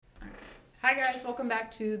Hi guys, welcome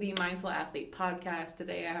back to the Mindful Athlete podcast.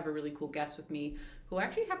 Today I have a really cool guest with me who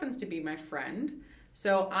actually happens to be my friend.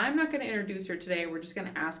 So I'm not going to introduce her today. We're just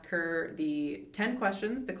going to ask her the 10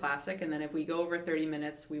 questions, the classic, and then if we go over 30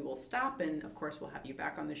 minutes, we will stop and of course we'll have you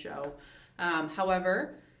back on the show.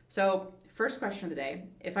 So first question today,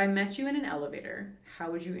 if I met you in an elevator,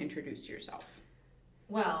 how would you introduce yourself?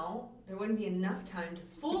 Well, there wouldn't be enough time to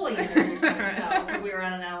fully introduce myself if we were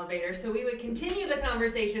on an elevator, so we would continue the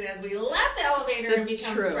conversation as we left the elevator and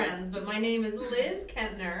become friends. But my name is Liz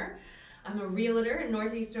Kentner. I'm a realtor in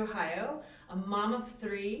Northeast Ohio, a mom of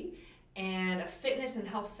 3, and a fitness and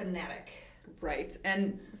health fanatic. Right,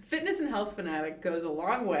 and fitness and health fanatic goes a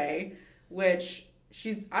long way, which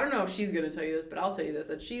I don't know if she's going to tell you this, but I'll tell you this,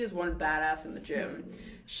 that she is one badass in the gym.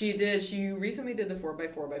 She recently did the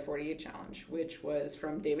 4x4x48 challenge, which was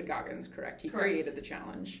from David Goggins, correct? He created the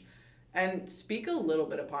challenge. And speak a little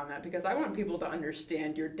bit upon that, because I want people to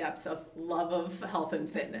understand your depth of love of health and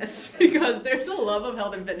fitness, because there's a love of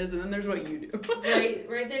health and fitness, and then there's what you do. Right,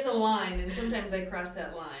 there's a line, and sometimes I cross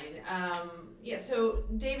that line. So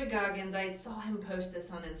David Goggins, I saw him post this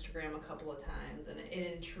on Instagram a couple of times, and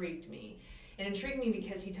it intrigued me. It intrigued me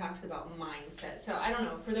because he talks about mindset. So I don't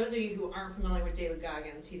know, for those of you who aren't familiar with David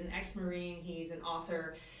Goggins, he's an ex-Marine, he's an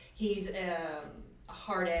author, he's a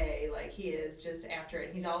hard A, like he is just after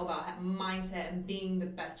it. He's all about mindset and being the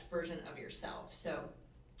best version of yourself. So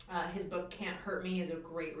his book, Can't Hurt Me, is a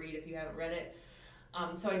great read if you haven't read it.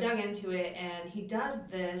 So I dug into it, and he does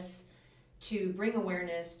this to bring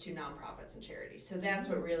awareness to nonprofits and charities. So that's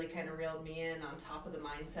what really kind of reeled me in on top of the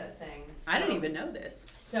mindset thing. So, I didn't even know this.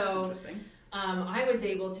 So that's interesting. I was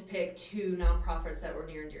able to pick 2 nonprofits that were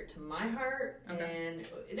near and dear to my heart, and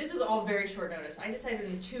this was all very short notice. I decided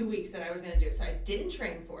in 2 weeks that I was going to do it, so I didn't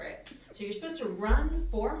train for it. So you're supposed to run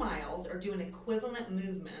 4 miles or do an equivalent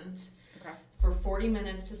movement for 40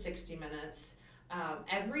 minutes to 60 minutes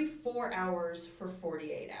every 4 hours for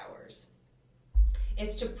 48 hours.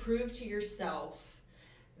 It's to prove to yourself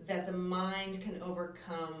that the mind can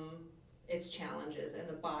overcome its challenges and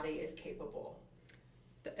the body is capable.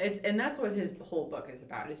 And that's what his whole book is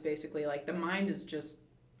about. Is basically like the mind is just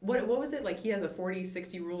what was it like? He has a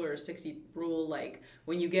 40-60 rule or a 60 rule. Like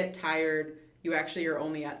when you get tired, you actually are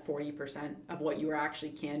only at 40% of what you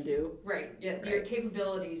actually can do. Right. Yeah. Right. Your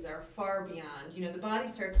capabilities are far beyond. You know, the body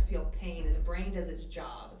starts to feel pain, and the brain does its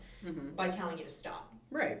job by telling you to stop.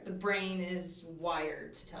 Right. The brain is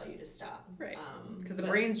wired to tell you to stop. Right. Because the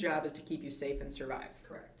brain's job is to keep you safe and survive.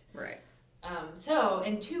 Correct. Right. So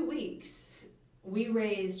in 2 weeks, we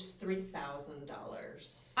raised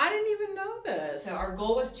 $3,000. I didn't even know this. So our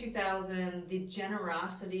goal was $2,000. The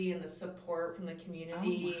generosity and the support from the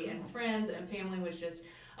community and friends and family was just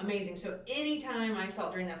amazing. So anytime I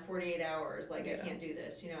felt during that 48 hours, like I can't do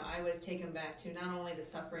this, you know, I was taken back to not only the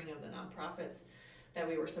suffering of the nonprofits that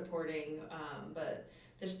we were supporting, but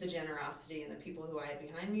just the generosity and the people who I had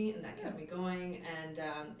behind me, and that kept me going. And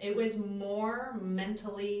it was more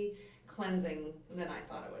mentally cleansing than I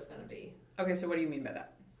thought it was going to be. Okay, so what do you mean by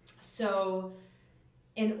that? So,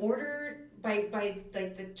 in order, by like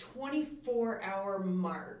the 24-hour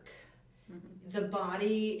mark, the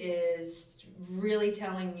body is really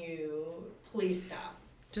telling you, please stop.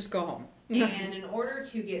 Just go home. And in order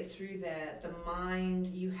to get through that, the mind,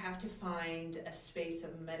 you have to find a space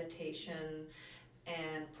of meditation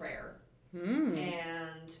and prayer.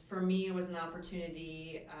 And for me, it was an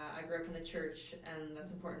opportunity. I grew up in the church, and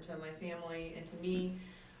that's important to my family and to me.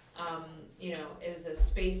 You know, it was a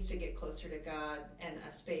space to get closer to God and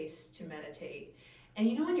a space to meditate. And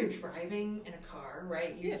you know when you're driving in a car,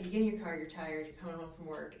 right? You get in your car, you're tired, you're coming home from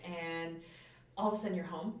work, and all of a sudden you're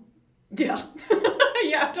home. Yeah.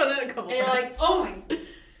 Yeah, I've done that a couple times. And you're like, oh my,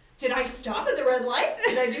 did I stop at the red lights?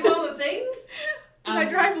 Did I do all the things? Did I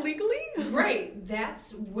drive legally? Right.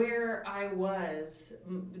 That's where I was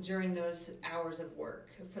during those hours of work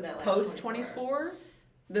for that last Post 24?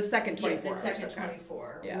 The second 24 hours. The second hours,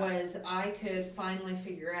 24 was I could finally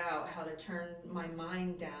figure out how to turn my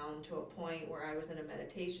mind down to a point where I was in a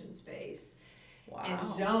meditation space and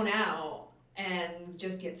zone out and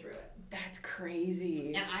just get through it. That's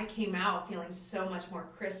crazy. And I came out feeling so much more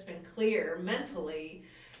crisp and clear mentally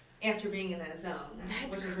after being in that zone.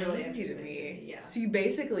 That's which crazy really interesting to me. Yeah.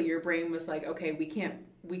 So your brain was like, okay, we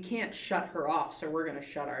can't shut her off, so we're going to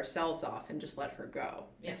shut ourselves off and just let her go.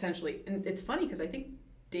 Yeah. Essentially. And it's funny because I think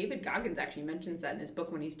David Goggins actually mentions that in his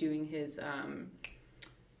book when he's doing his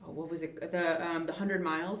what was it? The 100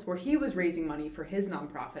 Miles, where he was raising money for his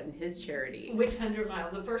nonprofit and his charity. Which 100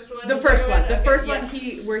 Miles? The first one? The first one. The first one,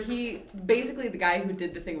 he basically, the guy who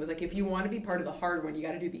did the thing was like, if you want to be part of the hard one, you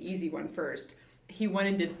got to do the easy one first. he went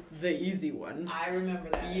and did the easy one. I remember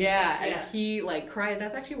that. Yeah, Yes. and he like cried.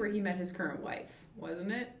 That's actually where he met his current wife,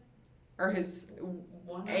 wasn't it? Or his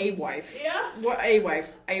a wife. Yeah. What a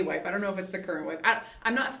wife? A wife. I don't know if it's the current wife.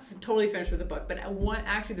 I'm not totally finished with the book, but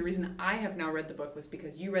actually the reason I have now read the book was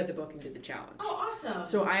because you read the book and did the challenge. Oh, awesome.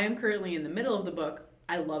 So I am currently in the middle of the book.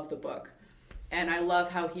 I love the book. And I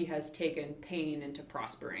love how he has taken pain into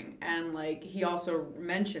prospering. And like he also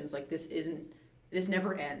mentions like this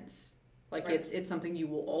never ends. Like right. it's something you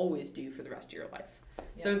will always do for the rest of your life. Yeah.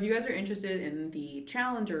 So if you guys are interested in the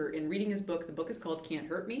challenge or in reading his book, the book is called Can't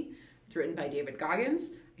Hurt Me. It's written by David Goggins.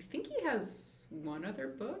 I think he has one other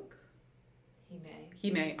book.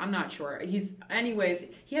 He may. I'm not sure. He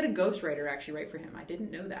had a ghostwriter actually write for him. I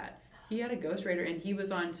didn't know that. He had a ghostwriter and he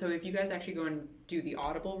was on, so if you guys actually go and do the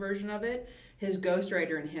Audible version of it, his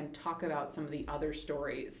ghostwriter and him talk about some of the other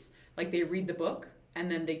stories. Like they read the book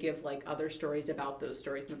and then they give like other stories about those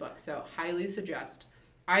stories in the book. So highly suggest.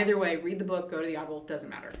 Either way, read the book, go to the Audible, doesn't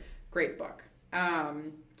matter. Great book.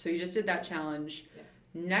 So you just did that challenge. Yeah.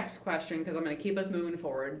 Next question, because I'm going to keep us moving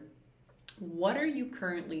forward. What are you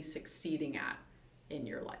currently succeeding at in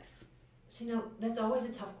your life? See, now, that's always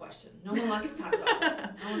a tough question. No one likes to talk about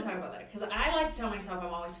that. I want to talk about that. Because I like to tell myself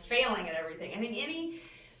I'm always failing at everything. I think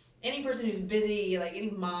any person who's busy, like any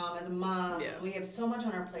mom, as a mom, we have so much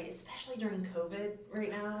on our plate, especially during COVID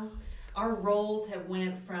right now. Our roles have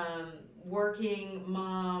went from working,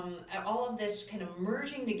 mom, all of this kind of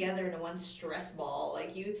merging together into one stress ball.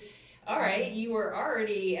 Like all right, you were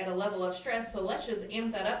already at a level of stress, so let's just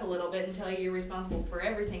amp that up a little bit and tell you you're responsible for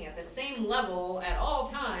everything at the same level at all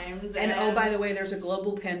times. And oh, by the way, there's a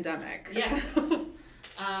global pandemic. Yes.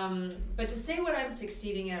 But to say what I'm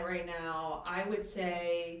succeeding at right now, I would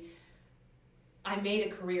say I made a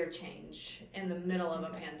career change in the middle of a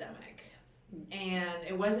pandemic. And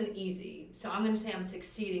it wasn't easy. So I'm going to say I'm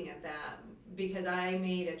succeeding at that because I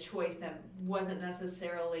made a choice that wasn't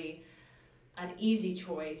necessarily an easy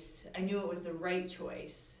choice. I knew it was the right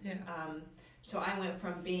choice. Yeah. So I went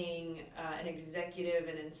from being an executive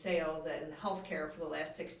and in sales and in healthcare for the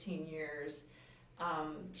last 16 years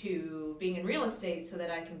to being in real estate so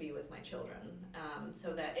that I can be with my children.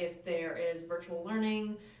 So that if there is virtual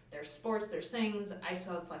learning, there's sports, there's things, I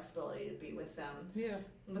still have flexibility to be with them. Yeah.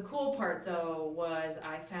 The cool part, though, was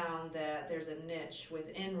I found that there's a niche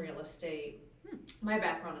within real estate. My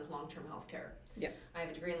background is long-term healthcare. Yeah. I have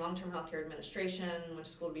a degree in long-term healthcare administration, went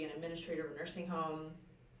to school to be an administrator of a nursing home,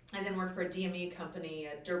 and then worked for a DME company,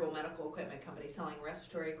 a durable medical equipment company selling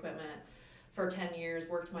respiratory equipment for 10 years,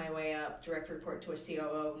 worked my way up, direct report to a COO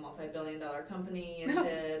of a multi-billion-dollar company, and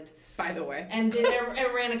did... By the way. And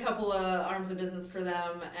ran a couple of arms of business for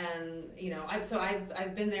them, and,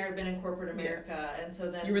 I've been there, I've been in corporate America, and so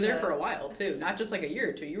then... You were there for a while, too, not just like a year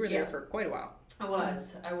or two, you were there for quite a while. I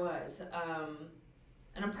was.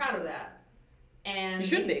 And I'm proud of that. And you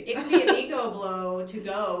should be. It can be an ego blow to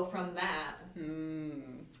go from that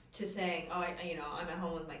to saying, I'm at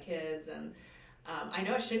home with my kids, and I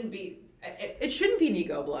know it shouldn't be. It shouldn't be an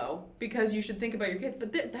ego blow because you should think about your kids,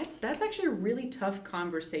 but that's actually a really tough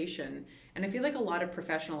conversation, and I feel like a lot of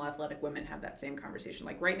professional athletic women have that same conversation.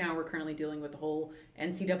 Like right now, we're currently dealing with the whole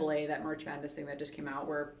NCAA, that March Madness thing that just came out,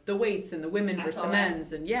 where the weights and the women versus the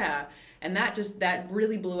men's, and that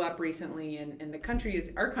really blew up recently, and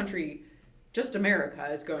our country. Just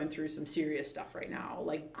America is going through some serious stuff right now.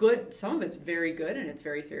 Like some of it's very good and it's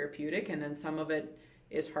very therapeutic, and then some of it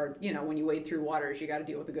is hard. When you wade through waters, you got to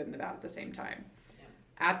deal with the good and the bad at the same time.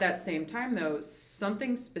 Yeah. At that same time, though,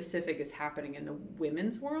 something specific is happening in the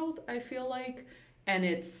women's world, I feel like, and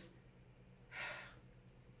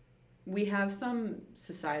we have some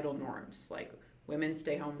societal norms, like women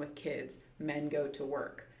stay home with kids, men go to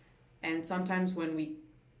work, and sometimes when we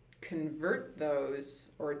convert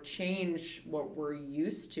those or change what we're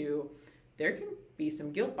used to, there can be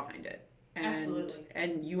some guilt behind it. Absolutely.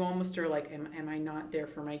 And you almost are like, am I not there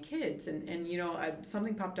for my kids? And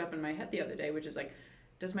something popped up in my head the other day, which is like,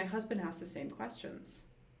 does my husband ask the same questions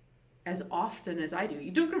as often as I do?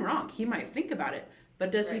 You don't get me wrong, he might think about it,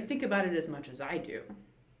 but does he think about it as much as I do?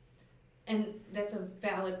 And that's a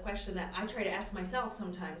valid question that I try to ask myself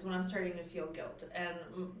sometimes when I'm starting to feel guilt. And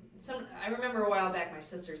I remember a while back my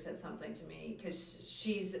sister said something to me, because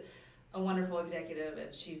she's a wonderful executive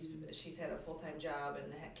and she's had a full-time job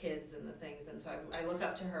and had kids and the things, and so I look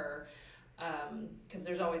up to her because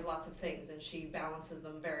there's always lots of things and she balances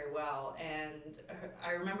them very well. And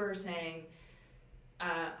I remember her saying,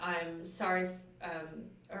 I'm sorry,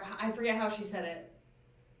 or I forget how she said it,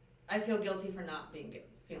 I feel guilty for not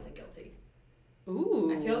feeling guilty.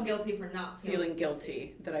 Ooh. I feel guilty for not feeling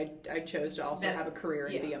guilty that I chose to also have a career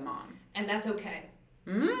and be a mom. And that's okay.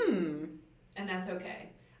 and that's okay.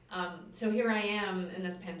 So here I am in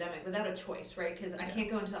this pandemic without a choice, right? Because I can't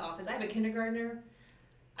go into the office. I have a kindergartner,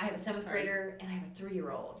 I have a 7th grader, and I have a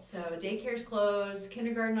 3-year-old. So daycare's closed,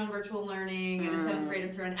 kindergarten on virtual learning, and a 7th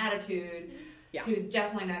grader through an attitude, who's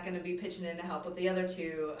definitely not going to be pitching in to help with the other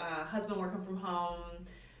 2. Husband working from home,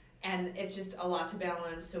 and it's just a lot to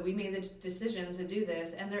balance. So we made the decision to do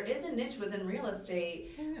this, and there is a niche within real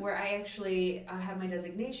estate where I actually have my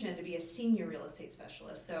designation to be a senior real estate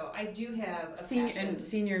specialist. So I do have a passion. And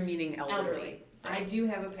senior meaning elderly. I do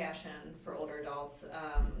have a passion for older adults.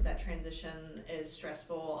 That transition is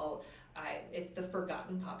stressful. It's the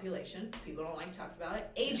forgotten population. People don't like to talk about it.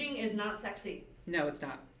 Aging is not sexy. No, it's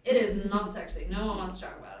not. It is not sexy. No one wants to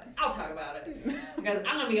talk about it. I'll talk about it. Because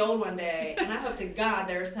I'm going to be old one day, and I hope to God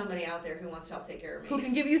there's somebody out there who wants to help take care of me. Who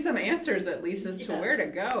can give you some answers, at least, as to where to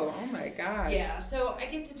go. Oh, my gosh. Yeah, so I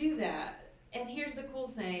get to do that. And here's the cool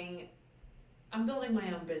thing. I'm building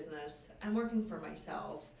my own business. I'm working for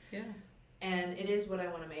myself. Yeah. And it is what I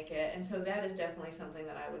want to make it. And so that is definitely something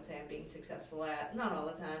that I would say I'm being successful at. Not all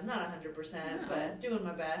the time, not 100%, but doing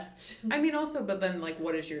my best. I mean, also, but then, like,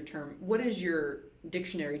 what is your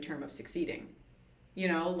dictionary term of succeeding? You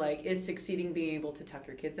know, like, is succeeding being able to tuck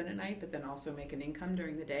your kids in at night, but then also make an income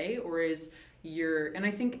during the day? Or is and I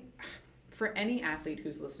think for any athlete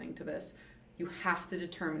who's listening to this, you have to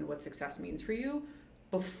determine what success means for you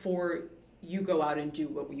before you go out and do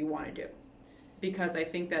what you want to do. Because I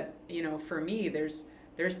think that, you know, for me, there's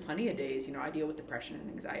plenty of days, you know, I deal with depression and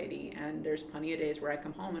anxiety, and there's plenty of days where I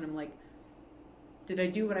come home and I'm like, did I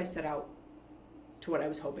do what I set out to what I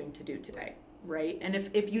was hoping to do today, right? And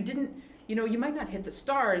if you didn't, you know, you might not hit the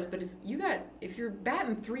stars, but if you're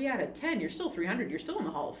batting 3 out of 10, you're still 300, you're still in the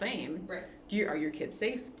Hall of Fame. Right. Are your kids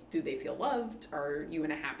safe? Do they feel loved? Are you in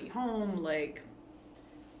a happy home? Like,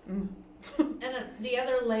 And the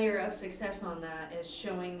other layer of success on that is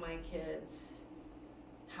showing my kids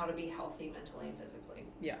how to be healthy mentally and physically.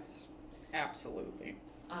 Yes, absolutely.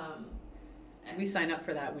 We sign up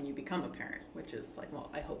for that when you become a parent, which is like, well,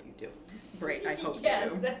 I hope you do. Right, I hope you do.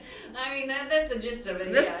 Yes, that's the gist of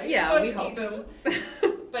it. You're supposed to keep them.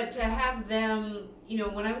 But to have them, you know,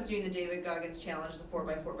 when I was doing the David Goggins Challenge, the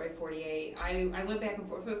 4x4x48, I went back and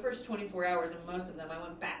forth. For the first 24 hours, and most of them, I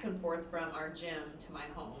went back and forth from our gym to my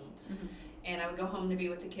home. Mm-hmm. And I would go home to be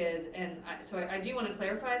with the kids. And so I do want to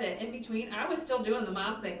clarify that in between, I was still doing the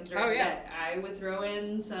mom things during the day. I would throw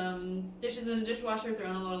in some dishes in the dishwasher, throw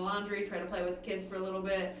in a little laundry, try to play with the kids for a little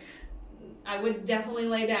bit. I would definitely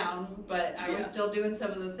lay down, but I was still doing some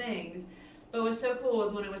of the things. But what was so cool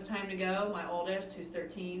was when it was time to go, my oldest, who's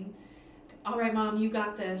 13, all right, Mom, you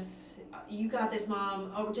got this. You got this,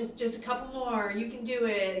 Mom. Oh, just a couple more. You can do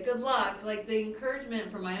it. Good luck. Like the encouragement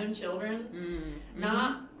from my own children,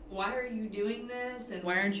 not, why are you doing this? And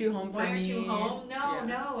why aren't you home for me? Why aren't you home?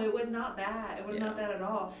 No, it was not that. It was not that at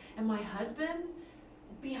all. And my husband,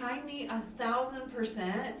 behind me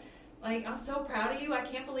 1,000%. Like, I'm so proud of you. I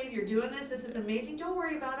can't believe you're doing this. This is amazing. Don't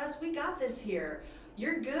worry about us. We got this here.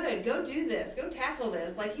 You're good. Go do this. Go tackle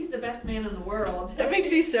this. Like, he's the best man in the world. That makes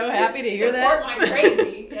me so happy to hear that. Support my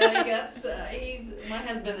crazy. My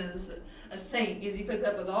husband is a saint because he puts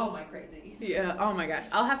up with all my crazy. Yeah. Oh my gosh.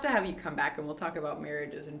 I'll have to have you come back and we'll talk about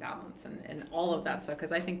marriages and balance and all of that stuff,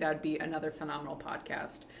 because I think that would be another phenomenal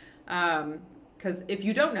podcast. Because if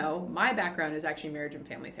you don't know, my background is actually marriage and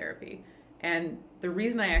family therapy. And the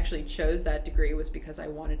reason I actually chose that degree was because I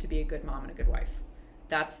wanted to be a good mom and a good wife.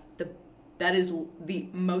 That is the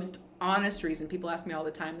most honest reason. People ask me all the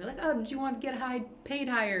time. They're like, oh, did you want to get paid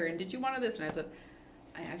higher? And did you want to this? And I said,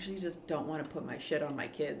 I actually just don't want to put my shit on my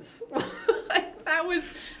kids. That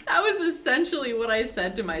was essentially what I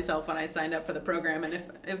said to myself when I signed up for the program. And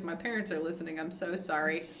if my parents are listening, I'm so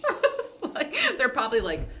sorry. Like, they're probably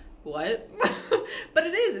like, what? But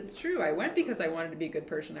it's true. I went because I wanted to be a good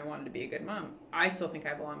person. I wanted to be a good mom. I still think I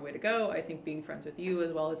have a long way to go. I think being friends with you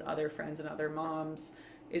as well as other friends and other moms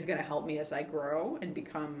is going to help me as I grow and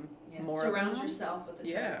become more. Surround yourself with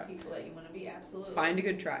the tribe of people that you want to be. Absolutely. Find a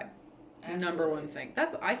good tribe. Absolutely. Number one thing.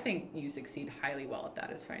 I think you succeed highly well at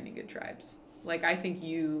that, is finding good tribes. Like, I think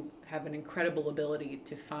you have an incredible ability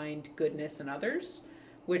to find goodness in others,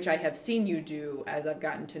 which I have seen you do as I've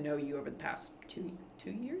gotten to know you over the past 2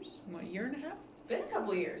 years, 1 year and a half. It's been a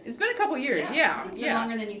couple years. It's been a couple years. Yeah. It's been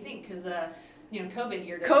longer than you think, because COVID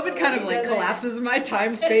year. COVID kind of like collapses my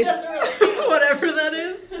time space, really whatever that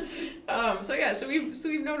is. So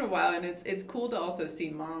we've known a while, and it's cool to also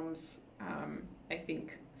see moms. I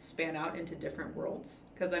think span out into different worlds,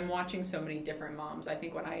 because I'm watching so many different moms. I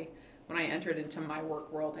think when I entered into my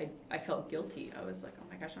work world, I felt guilty. I was like, oh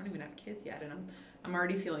my gosh, I don't even have kids yet, and I'm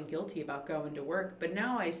already feeling guilty about going to work. But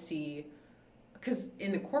now I see because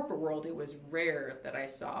in the corporate world, it was rare that I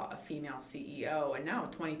saw a female CEO. And now,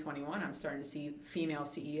 2021, I'm starting to see female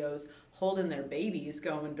CEOs holding their babies,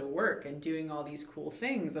 going to work and doing all these cool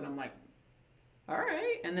things. And I'm like, all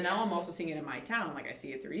right. And then now I'm also seeing it in my town. Like, I see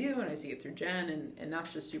it through you and I see it through Jen. And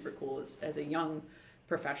that's just super cool as a young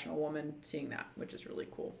professional woman seeing that, which is really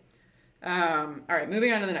cool. All right,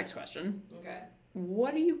 moving on to the next question. Okay.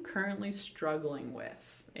 What are you currently struggling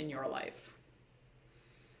with in your life?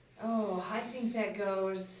 Oh, I think that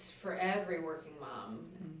goes for every working mom.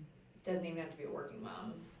 Doesn't even have to be a working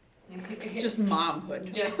mom. Just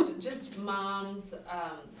momhood. Just moms,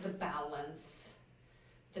 the balance,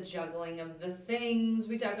 the juggling of the things.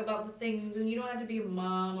 We talk about the things, and you don't have to be a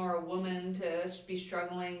mom or a woman to be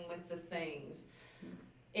struggling with the things.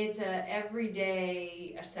 It's a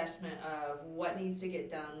everyday assessment of what needs to get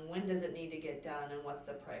done, when does it need to get done, and what's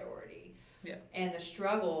the priority. Yeah. And the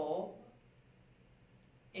struggle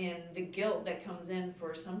and the guilt that comes in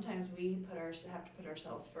for sometimes we have to put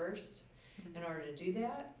ourselves first in order to do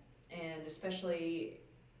that. And especially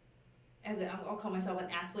I'll call myself an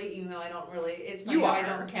athlete, even though I don't really, it's funny how I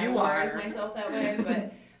don't categorize myself that way,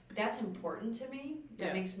 but that's important to me.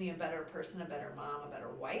 That makes me a better person, a better mom, a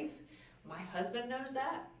better wife. My husband knows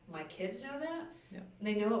that. My kids know that. Yeah. And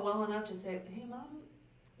they know it well enough to say, hey, Mom,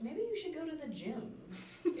 maybe you should go to the gym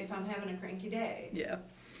if I'm having a cranky day. Yeah.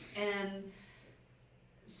 And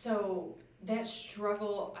so that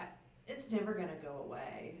struggle, it's never going to go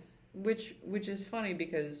away. Which is funny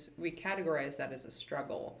because we categorize that as a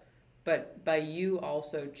struggle. But by you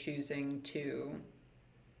also choosing to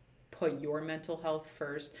put your mental health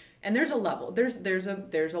first, and there's a level, there's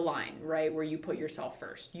a line, right, where you put yourself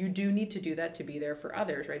first. You do need to do that to be there for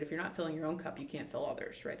others, right? If you're not filling your own cup, you can't fill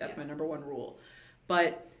others, right? That's my number one rule.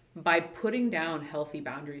 But by putting down healthy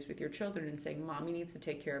boundaries with your children and saying, Mommy needs to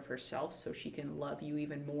take care of herself so she can love you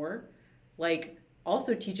even more, like,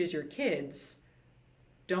 also teaches your kids,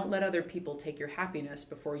 don't let other people take your happiness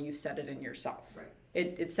before you set it in yourself. Right.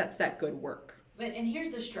 It sets that good work. And here's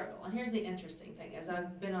the struggle, and here's the interesting thing. As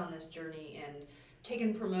I've been on this journey and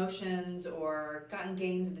taken promotions or gotten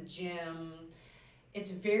gains at the gym, it's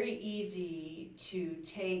very easy to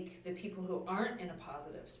take the people who aren't in a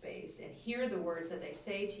positive space and hear the words that they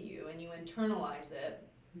say to you, and you internalize it,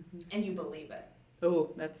 and you believe it.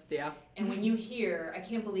 Oh, that's, yeah. And when you hear, I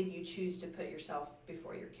can't believe you choose to put yourself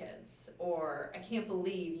before your kids, or I can't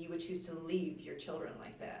believe you would choose to leave your children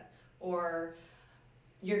like that, or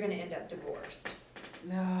you're going to end up divorced.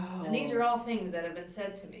 No. And these are all things that have been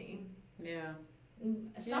said to me. Yeah.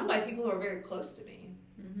 Some by people who are very close to me.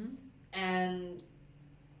 Mm-hmm. And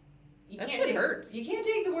that shit hurts. You can't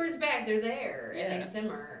take the words back. They're there and they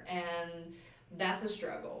simmer. And that's a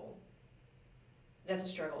struggle. That's a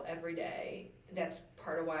struggle every day. That's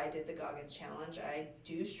part of why I did the Goggins Challenge. I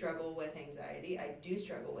do struggle with anxiety. I do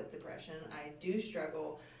struggle with depression. I do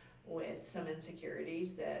struggle with some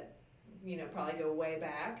insecurities that, probably go way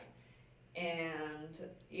back. And,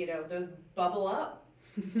 those bubble up.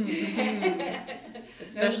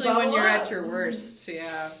 Especially when you're at your worst.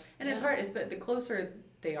 Yeah. And it's hard. But the closer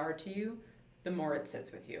they are to you, the more it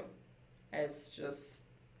sits with you. It's just,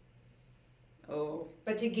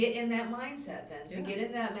 But to get in that mindset then, to get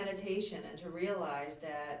in that meditation and to realize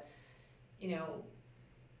that,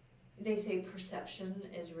 they say perception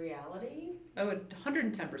is reality.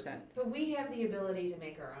 110%. But we have the ability to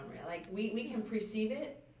make our own reality. Like, we can perceive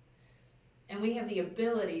it, and we have the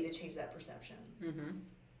ability to change that perception. Mm-hmm.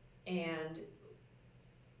 And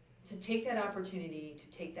to take that opportunity, to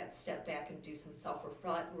take that step back and do some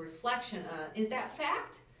self-reflection on, is that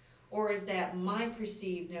fact? Or is that my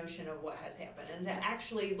perceived notion of what has happened? And to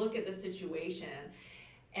actually look at the situation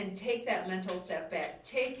and take that mental step back,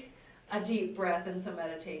 take a deep breath and some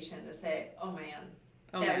meditation to say,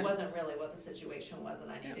 that wasn't really what the situation was,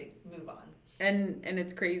 and I need to move on. And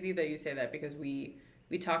it's crazy that you say that, because we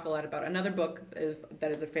talk a lot about, another book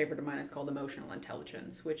that is a favorite of mine is called Emotional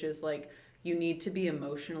Intelligence, which is like, you need to be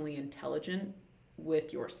emotionally intelligent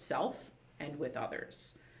with yourself and with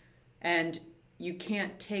others. And you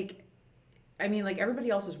can't take, everybody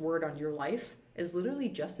else's word on your life is literally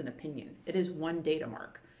just an opinion. It is one data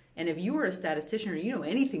mark. And if you are a statistician or you know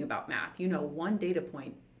anything about math, one data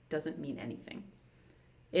point doesn't mean anything.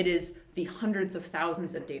 It is the hundreds of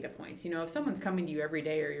thousands of data points. If someone's coming to you every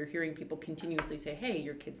day, or you're hearing people continuously say, hey,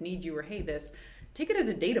 your kids need you, or hey, this, take it as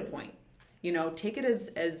a data point. Take it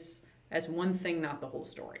as one thing, not the whole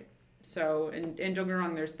story. So, and don't get me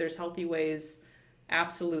wrong, there's healthy ways.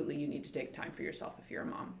 Absolutely, you need to take time for yourself if you're a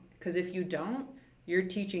mom. Because if you don't, you're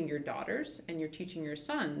teaching your daughters and you're teaching your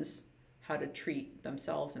sons how to treat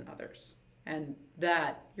themselves and others. And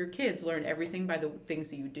that your kids learn everything by the things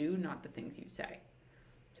that you do, not the things you say.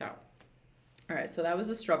 So, all right, so that was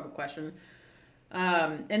a struggle question.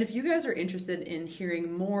 And if you guys are interested in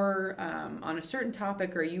hearing more on a certain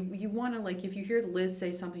topic, or you want to, like, if you hear Liz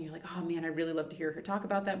say something, you're like, oh man, I'd really love to hear her talk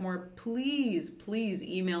about that more, please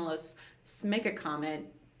email us, make a comment,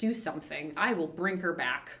 do something. I will bring her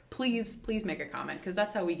back. Please make a comment, because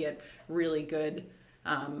that's how we get really good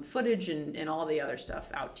footage and all the other stuff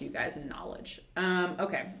out to you guys and knowledge.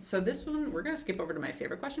 Okay, so this one, we're going to skip over to my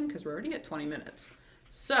favorite question because we're already at 20 minutes.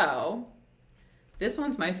 So this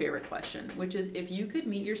one's my favorite question, which is, if you could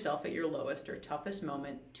meet yourself at your lowest or toughest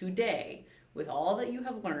moment today with all that you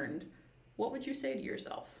have learned, what would you say to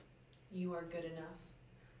yourself? You are good enough.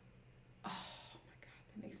 Oh my God,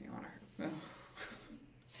 that makes me want to hurt.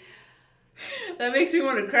 That makes me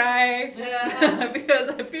want to cry. Because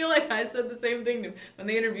I feel like I said the same thing. When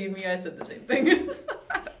they interviewed me, I said the same thing.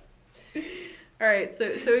 All right,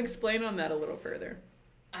 so explain on that a little further.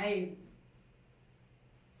 I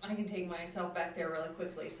can take myself back there really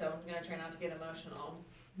quickly, so I'm going to try not to get emotional.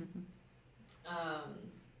 Mm-hmm.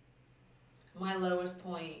 My lowest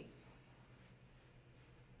point,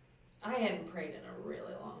 I hadn't prayed in a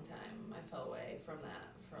really long time. I fell away from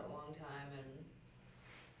that for a long time, and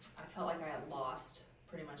I felt like I had lost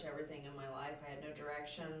pretty much everything in my life. I had no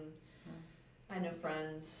direction. I had no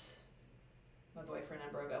friends. My boyfriend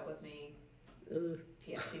had broke up with me.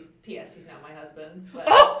 P.S. He's not my husband. But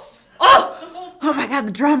Oh my God,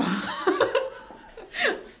 the drama.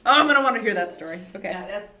 I'm going to want to hear that story. Okay. Yeah,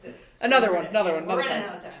 that's another one. We're running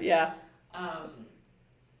out of time. Yeah.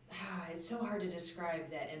 It's so hard to describe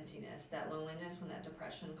that emptiness, that loneliness when that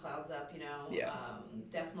depression clouds up, Yeah.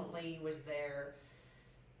 Definitely was there.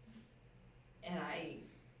 And I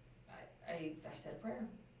said a prayer.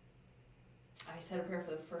 I said a prayer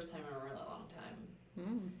for the first time in a really long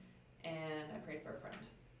time. And I prayed for a friend.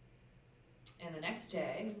 And the next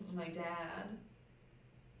day, my dad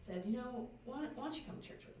said, why don't you come to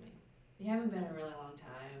church with me? You haven't been in a really long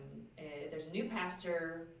time. There's a new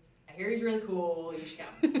pastor. I hear he's really cool. You should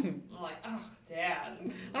come. I'm like, oh, Dad.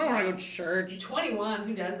 I don't want to go to church. You're 21.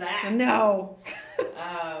 Who does that? No.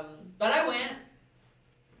 But I went.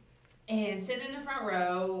 And sitting in the front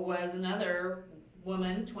row was another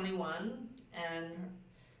woman, 21, and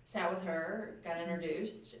sat with her, got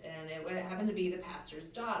introduced, and it happened to be the pastor's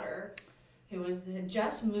daughter, who had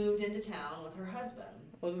just moved into town with her husband.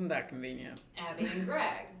 Wasn't that convenient? Abby and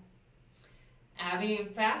Greg.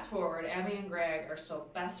 Fast forward, Abby and Greg are still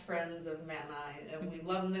best friends of Matt and I, and we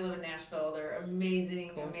love them. They live in Nashville. They're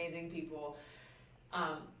amazing, amazing people.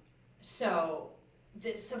 So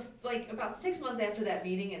about 6 months after that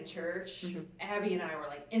meeting in church, Abby and I were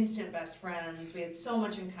like instant best friends. We had so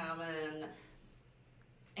much in common.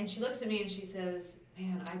 And she looks at me and she says,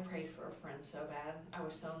 man, I prayed for a friend so bad. I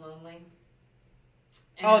was so lonely.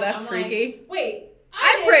 And that's freaky. Like, wait,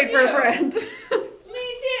 I prayed for a friend.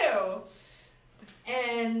 Me too.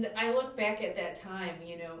 And I look back at that time,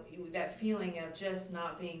 that feeling of just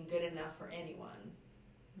not being good enough for anyone.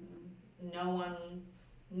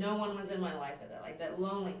 No one was in my life at that, like that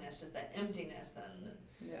loneliness, just that emptiness, and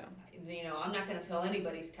I'm not going to fill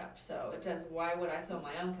anybody's cup. So why would I fill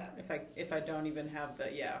my own cup if I don't even have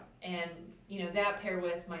the And that paired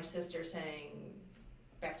with my sister saying,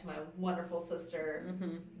 back to my wonderful sister,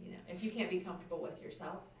 if you can't be comfortable with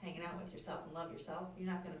yourself, hanging out with yourself and love yourself, you're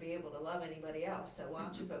not going to be able to love anybody else. So why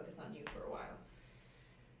don't you focus on you for a while?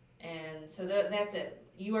 And so that's it.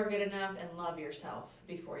 You are good enough, and love yourself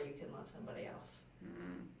before you can love somebody else.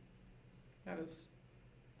 That is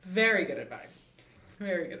very good advice.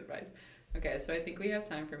 Very good advice. Okay, so I think we have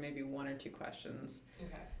time for maybe one or two questions.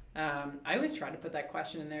 Okay. I always try to put that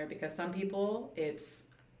question in there because some people,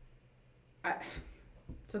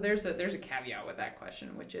 so there's a caveat with that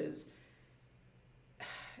question, which is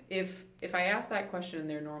if I ask that question and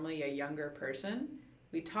they're normally a younger person,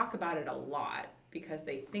 we talk about it a lot because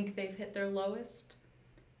they think they've hit their lowest.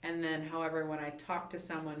 And then, however, when I talk to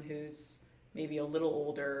someone who's maybe a little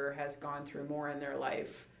older or has gone through more in their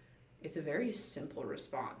life, it's a very simple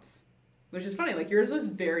response, which is funny. Like, yours was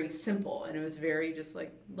very simple, and it was very just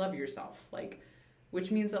like, love yourself. Like,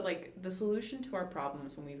 which means that, like, the solution to our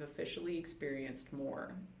problems when we've officially experienced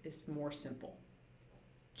more is more simple.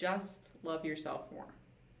 Just love yourself more.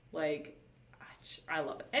 Like, I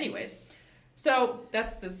love it. Anyways, so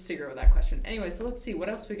that's the secret with that question. Anyway, so let's see what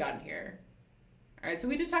else we got in here. All right, so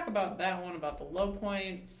we did talk about that one, about the low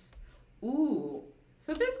points. Ooh,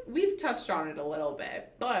 so we've touched on it a little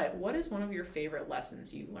bit, but what is one of your favorite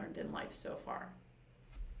lessons you've learned in life so far?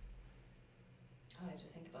 Oh, I have to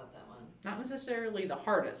think about that one. Not necessarily the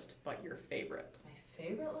hardest, but your favorite. My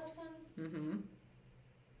favorite lesson? Mm-hmm.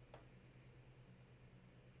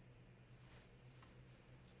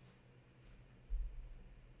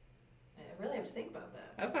 I really have to think about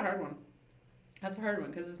that. That's a hard one. That's a hard one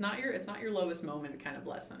because it's not your lowest moment kind of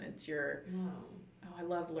lesson. It's your I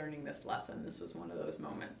love learning this lesson. This was one of those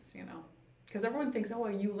moments, you know. Because everyone thinks, oh,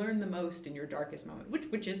 well, you learn the most in your darkest moment,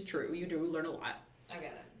 which is true. You do learn a lot. I got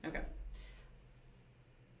it. Okay.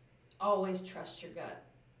 Always trust your gut.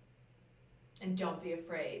 And don't be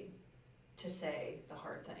afraid to say the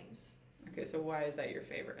hard things. Okay, so why is that your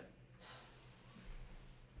favorite?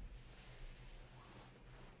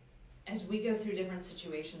 As we go through different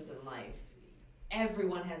situations in life,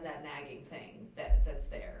 everyone has that nagging thing that's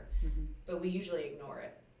there. Mm-hmm. But we usually ignore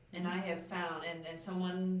it. And I have found, and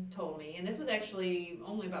someone told me, and this was actually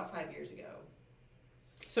only about 5 years ago.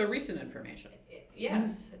 So recent information.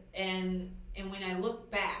 Yes. Mm-hmm. And when I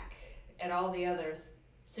look back at all the other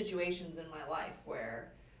situations in my life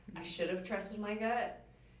where I should have trusted my gut,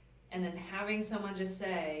 and then having someone just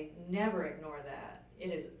say, never ignore that.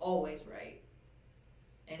 It is always right.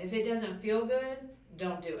 And if it doesn't feel good,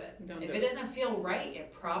 don't do it. If it doesn't feel right,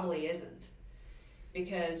 it probably isn't.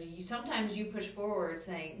 Because sometimes you push forward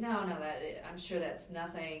saying, no, I'm sure that's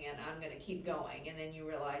nothing and I'm going to keep going. And then you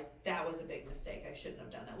realize that was a big mistake. I shouldn't have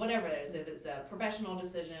done that. Whatever it is, if it's a professional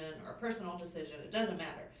decision or a personal decision, it doesn't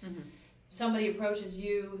matter. Mm-hmm. Somebody approaches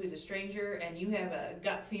you who's a stranger and you have a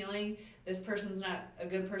gut feeling, this person's not a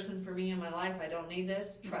good person for me in my life, I don't need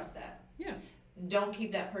this, trust that. Yeah. Don't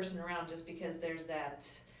keep that person around just because there's that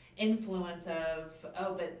influence of,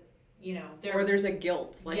 oh, but you know, or there's a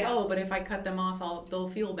guilt, like, oh, but if I cut them off, they'll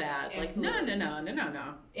feel bad. Absolutely. Like,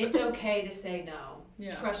 no. It's okay to say no.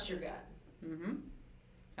 Yeah. Trust your gut. Mm-hmm.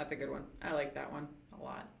 That's a good one. I like that one a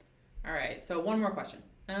lot. All right, so one more question.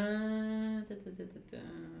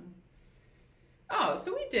 Oh,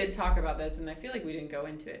 so we did talk about this, and I feel like we didn't go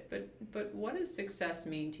into it. But what does success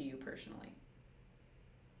mean to you personally?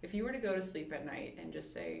 If you were to go to sleep at night and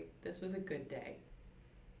just say, this was a good day,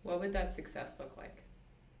 what would that success look like?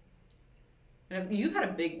 And you've had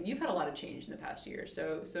a lot of change in the past year,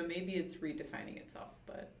 so maybe it's redefining itself.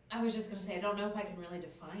 But I was just gonna say, I don't know if I can really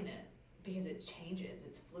define it because it changes.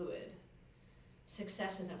 It's fluid.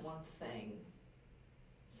 Success isn't one thing.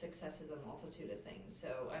 Success is a multitude of things.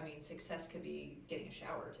 So I mean, success could be getting a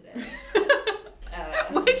shower today.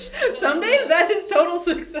 Which some days that is total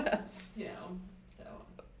success. You know, so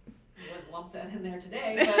I wouldn't lump that in there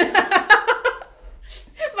today, but.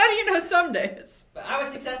 But you know, some days. But I was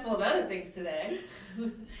successful in other things today.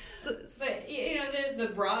 But you know, there's the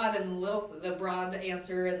broad and the little, the broad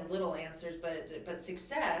answer and the little answers. But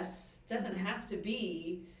success doesn't have to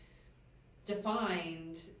be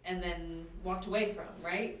defined and then walked away from,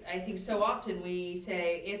 right? I think so often we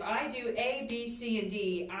say, if I do A, B, C, and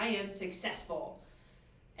D, I am successful,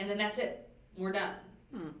 and then that's it. We're done.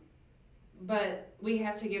 But we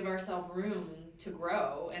have to give ourselves room to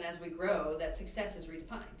grow, and as we grow, that success is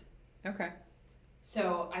redefined. Okay.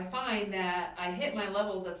 So I find that I hit my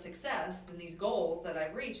levels of success and these goals that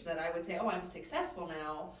I've reached that I would say, oh, I'm successful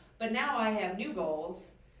now, but now I have new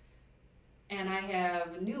goals and I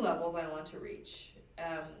have new levels I want to reach.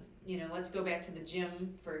 You know, let's go back to the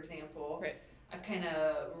gym, for example. Right. I've kind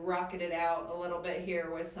of rocketed out a little bit here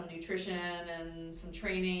with some nutrition and some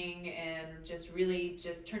training and just really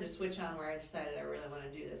just turned a switch on where I decided I really want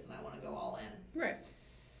to do this and I want to go all in. Right.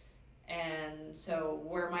 And so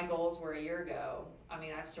where my goals were a year ago, I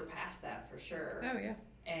mean, I've surpassed that for sure. Oh, yeah.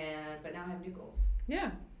 But now I have new goals.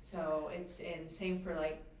 Yeah. So and same for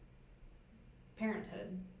like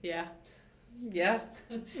parenthood. Yeah. Yeah.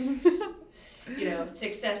 You know,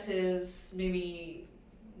 success is maybe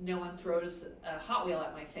no one throws a Hot Wheel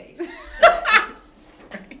at my face.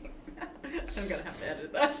 Sorry. I'm going to have to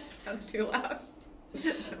edit that. That's too loud.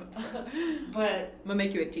 But I'm going to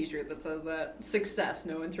make you a t-shirt that says that. Success,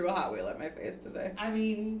 no one threw a Hot Wheel at my face today. I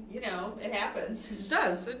mean, you know, it happens. It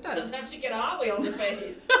does. Sometimes you get a Hot Wheel in the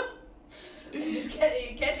face.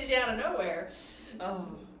 It catches you out of nowhere. Oh.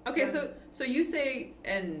 Okay, so you say,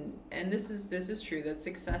 and this is true, that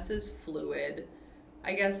success is fluid.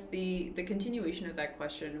 I guess the continuation of that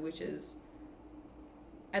question, which is,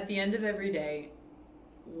 at the end of every day,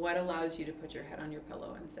 what allows you to put your head on your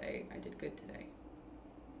pillow and say, I did good today?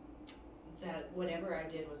 That whatever I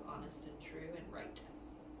did was honest and true and right.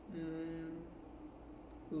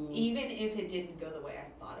 Even if it didn't go the way I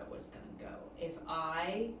thought it was going to go. If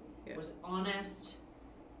I was honest,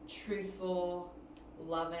 truthful,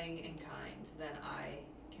 loving, and kind, then I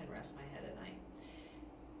can rest my head at night.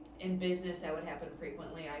 In business, that would happen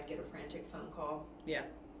frequently. I'd get a frantic phone call. Yeah.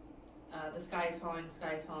 the sky is falling,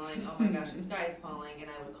 oh my gosh, the sky is falling, and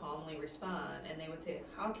I would calmly respond, and they would say,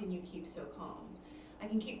 how can you keep so calm? I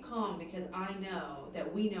can keep calm because I know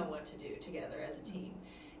that we know what to do together as a team,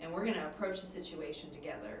 and we're going to approach the situation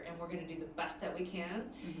together, and we're going to do the best that we can,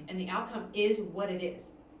 and the outcome is what it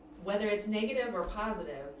is. Whether it's negative or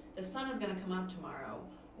positive, the sun is going to come up tomorrow,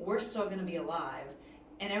 we're still going to be alive,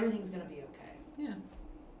 and everything's going to be okay. Yeah.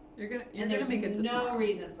 You're gonna there's make it to no tomorrow.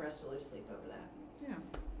 reason for us to lose sleep over that. Yeah.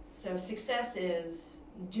 So success is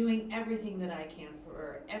doing everything that I can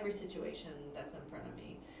for every situation that's in front of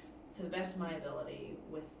me to the best of my ability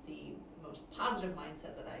with the most positive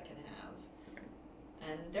mindset that I can have. Okay.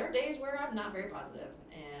 And there are days where I'm not very positive,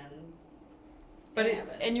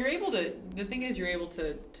 and you're able to. The thing is, you're able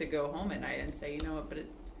to go home at night and say, you know what? But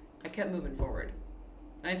I kept moving forward.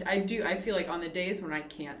 And I feel like on the days when I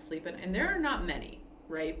can't sleep, and there are not many,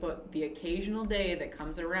 right? But the occasional day that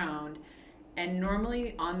comes around. And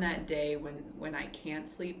normally on that day when I can't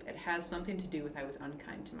sleep, it has something to do with I was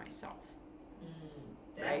unkind to myself.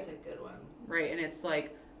 That's a good one. Right, and it's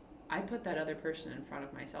like, I put that other person in front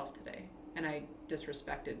of myself today, and I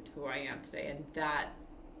disrespected who I am today, and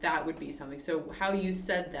that would be something. So how you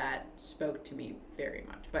said that spoke to me very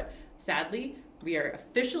much. But sadly, we are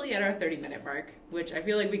officially at our 30-minute mark, which I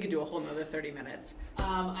feel like we could do a whole nother 30 minutes.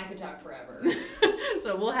 I could talk forever.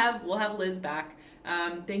 So we'll have Liz back.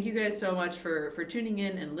 Thank you guys so much for tuning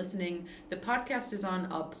in and listening. The podcast is on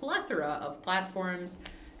a plethora of platforms,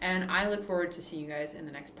 and I look forward to seeing you guys in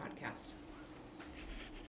the next podcast.